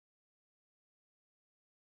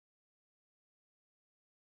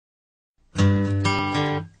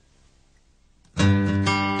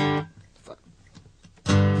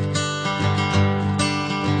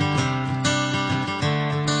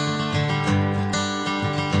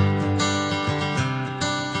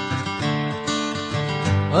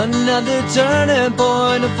Another turning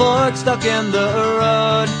point, a fork stuck in the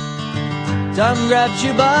road. Time grabs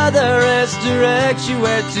you by the wrist, directs you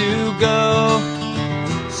where to go.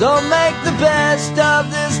 So make the best of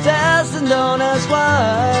this test and don't ask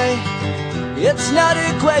why. It's not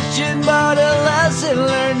a question but a lesson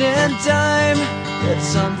learned in time. It's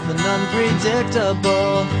something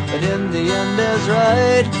unpredictable, but in the end is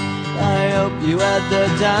right. I hope you had the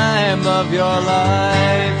time of your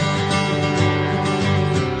life.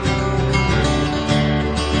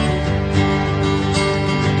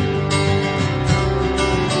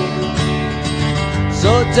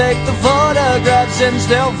 So take the photographs and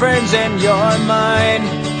still frames in your mind,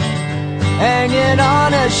 hanging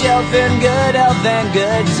on a shelf in good health and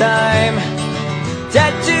good time.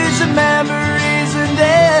 Tattoos of memories and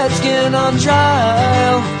dead skin on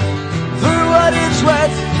trial. For what it's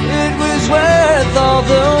worth, it was worth all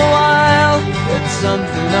the while. It's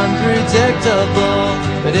something unpredictable,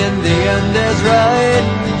 but in the end is right.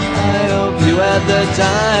 I hope you had the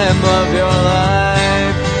time of your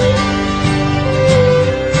life.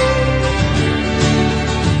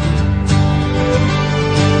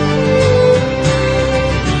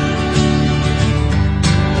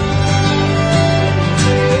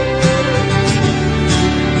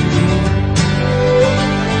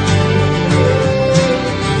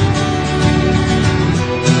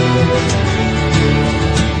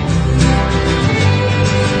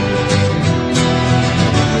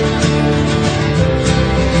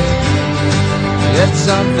 It's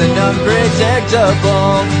something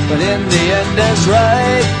unpredictable, but in the end is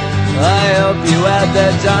right. I hope you had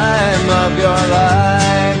the time of your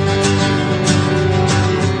life.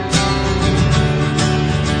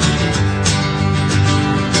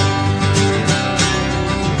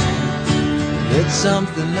 It's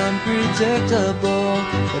something unpredictable,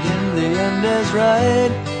 but in the end is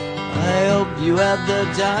right. I hope you had the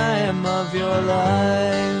time of your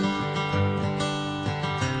life.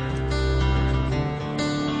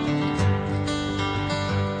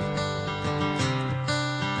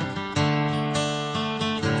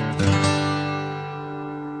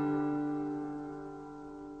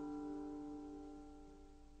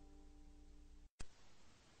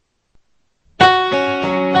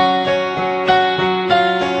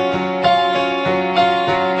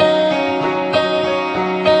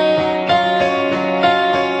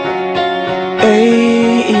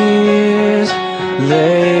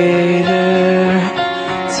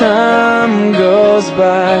 Time goes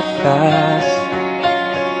by fast.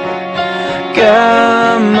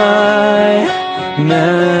 Got my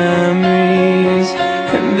memories,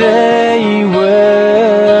 and they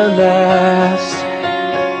will last.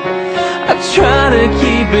 I try to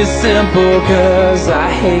keep it simple, cause I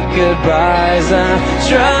hate goodbyes. I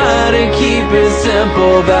try to keep it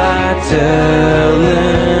simple by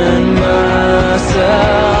telling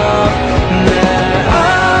myself that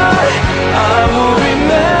I will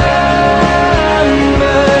remember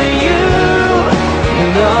you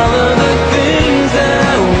and all of the things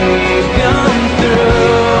that we've gone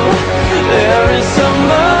through. There is so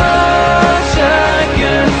much I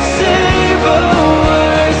can say, but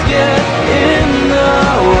words get in the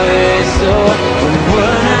way. So when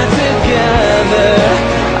we're not together,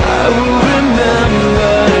 I will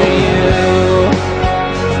remember you.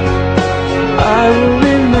 I will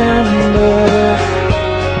remember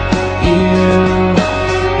you.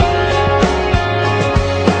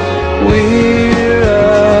 We're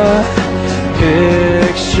a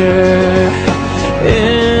picture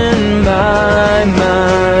in my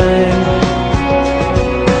mind.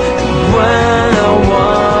 When I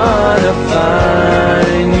wanna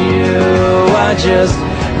find you, I just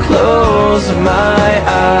close my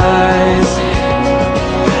eyes.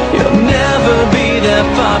 You'll never be that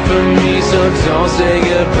far from me, so don't say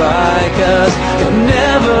goodbye, cause you'll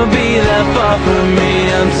never be that far from me.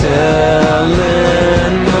 I'm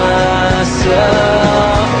telling myself